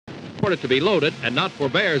for it to be loaded, and not for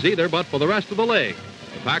Bears either, but for the rest of the league.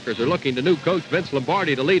 The Packers are looking to new coach Vince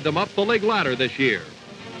Lombardi to lead them up the league ladder this year.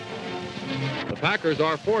 The Packers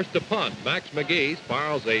are forced to punt. Max McGee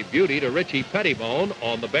spirals a beauty to Richie Pettibone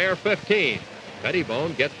on the Bear 15.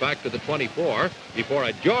 Pettibone gets back to the 24 before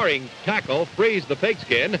a jarring tackle frees the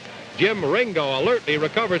pigskin. Jim Ringo alertly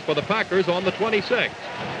recovers for the Packers on the 26.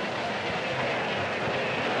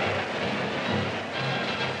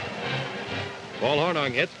 Paul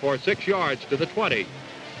Hornung hits for 6 yards to the 20.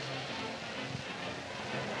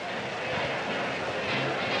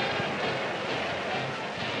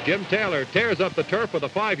 Jim Taylor tears up the turf with a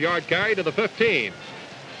 5-yard carry to the 15.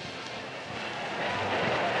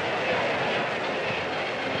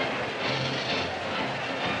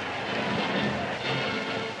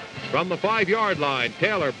 From the 5-yard line,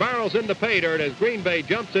 Taylor barrels into pay dirt as Green Bay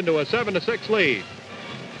jumps into a 7-6 lead.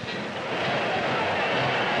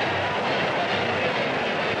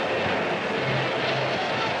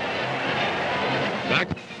 Back,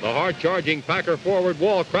 the hard-charging Packer forward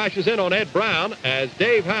wall crashes in on Ed Brown as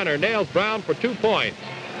Dave Hanner nails Brown for 2 points.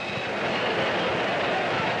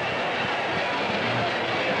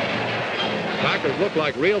 Packers look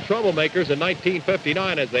like real troublemakers in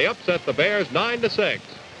 1959 as they upset the Bears 9-6.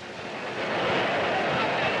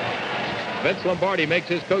 Vince Lombardi makes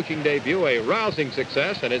his coaching debut a rousing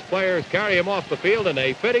success, and his players carry him off the field in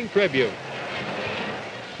a fitting tribute.